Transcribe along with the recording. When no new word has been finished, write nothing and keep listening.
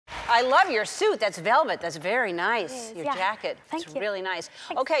I love your suit. That's velvet. That's very nice. Your jacket. Thank it's you. really nice.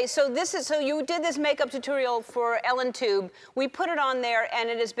 Thanks. Okay, so you did this makeup tutorial for Ellen Tube. We put it on there, and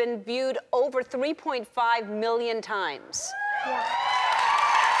it has been viewed over 3.5 million times. Yeah.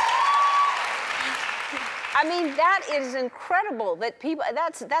 I mean, that is incredible that people,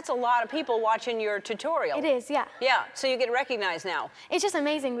 that's a lot of people watching your tutorial. It is, yeah. Yeah, so you get recognized now. It's just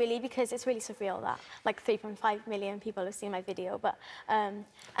amazing, really, because it's really surreal that like 3.5 million people have seen my video. But and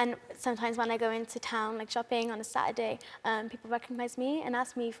sometimes when I go into town, like shopping on a Saturday, people recognize me and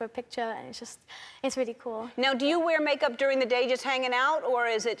ask me for a picture, and it's really cool. Now, do you wear makeup during the day just hanging out, or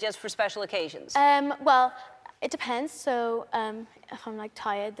is it just for special occasions? Well, it depends. So if I'm like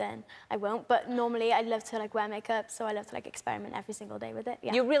tired, then I won't. But normally I love to like wear makeup, so I love to like experiment every single day with it.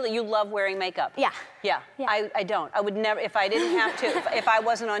 Yeah. You love wearing makeup? Yeah. Yeah. I don't. I would never, if I didn't have to, if I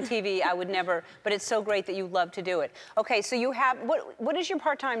wasn't on TV, I would never, but it's so great that you love to do it. Okay, so you have, what is your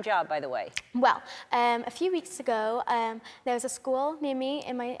part-time job, by the way? Well, a few weeks ago, there was a school near me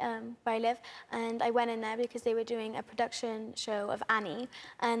in my, where I live, and I went in there because they were doing a production show of Annie,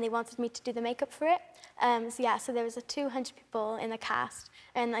 and they wanted me to do the makeup for it. So there was 200 people in the cast,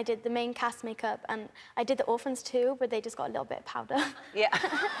 and I did the main cast makeup, and I did the orphans too, but they just got a little bit of powder. Yeah,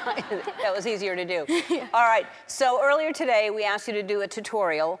 that was easier to do. Yeah. All right, so earlier today we asked you to do a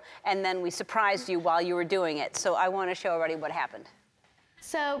tutorial, and then we surprised you while you were doing it. So I want to show everybody what happened.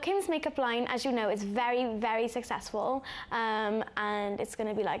 So Kim's makeup line, as you know, is very, very successful, and it's going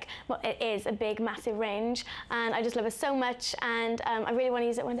to be like, well, it is a big, massive range, and I just love it so much, and I really want to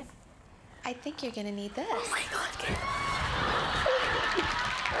use it one day. I think you're gonna need this. Oh my God, Kim.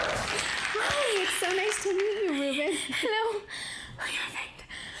 Hi, it's so nice to meet you, Reuben. Hello. Oh, you're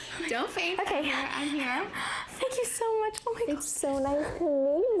faint. Don't faint. Okay. I'm here. Thank you so much. Oh my God. It's so nice to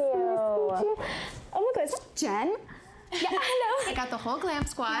meet you. So nice to meet you. Oh my God, is that Jen? Yeah, hello. I got the whole glam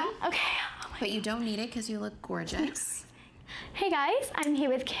squad. Okay. Oh but you don't need it because you look gorgeous. Hey guys, I'm here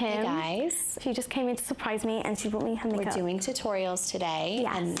with Kim. Hey guys. She just came in to surprise me, and she brought me her makeup. We're doing tutorials today,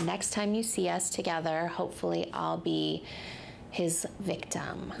 yes. And next time you see us together, hopefully I'll be his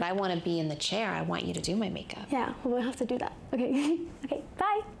victim. I want to be in the chair. I want you to do my makeup. Yeah, well, we'll have to do that. Okay. Okay,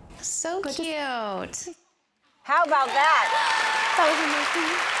 bye. So cute. How about that? That was amazing.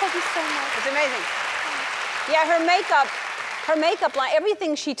 Thank you so much. It's amazing. Yeah, her makeup line,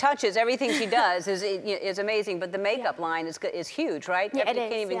 everything she touches, everything she does is amazing, but the makeup line is huge, right? Yeah, you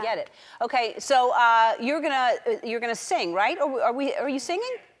can't even get it. Okay, so you're gonna sing, right? Or are you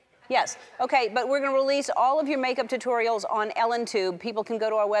singing? Yes. Okay, but we're gonna release all of your makeup tutorials on Ellen Tube. People can go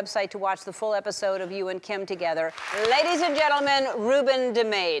to our website to watch the full episode of you and Kim together. Ladies and gentlemen, Reuben de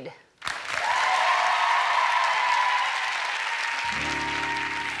Maid.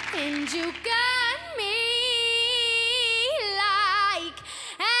 And you got me like,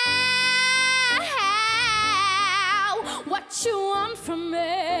 what you want from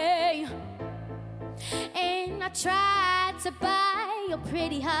me? And I tried to buy your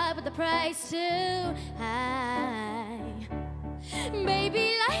pretty heart, but the price too high.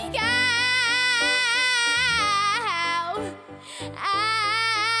 Baby, like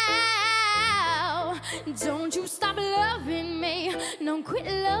don't you stop loving me, don't quit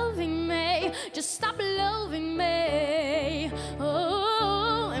loving me, just stop loving me.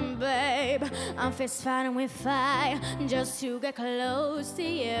 Oh, and babe, I'm fist fighting with fire just to get close to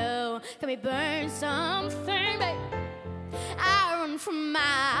you. Can we burn something, babe? I run for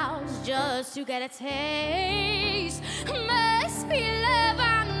miles just to get a taste. Must be love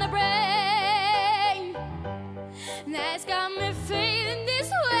on the brain that's got me feeling this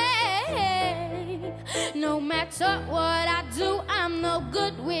way. No matter what I do, I'm no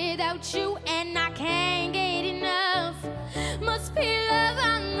good without you, and I can't get enough. Must be love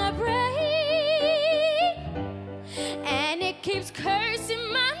on the brain, and it keeps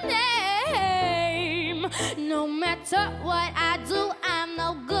cursing my name. No matter what I do, I'm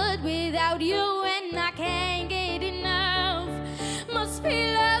no good without you, and I can't get enough. Must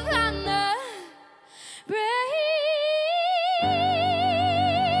be love on the brain.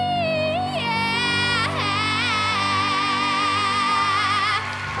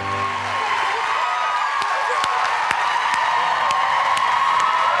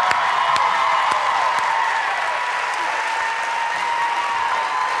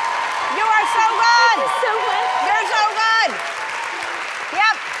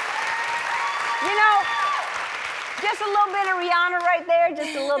 Just a little bit of Rihanna right there,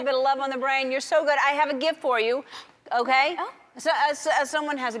 just a little bit of love on the brain. You're so good. I have a gift for you, okay? Oh. So,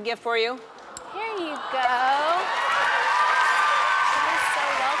 someone has a gift for you. Here you go. You're so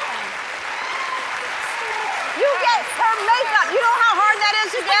welcome. You get her makeup. You know how hard that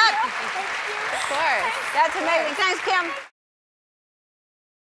is to get? That's amazing. Thanks, Kim.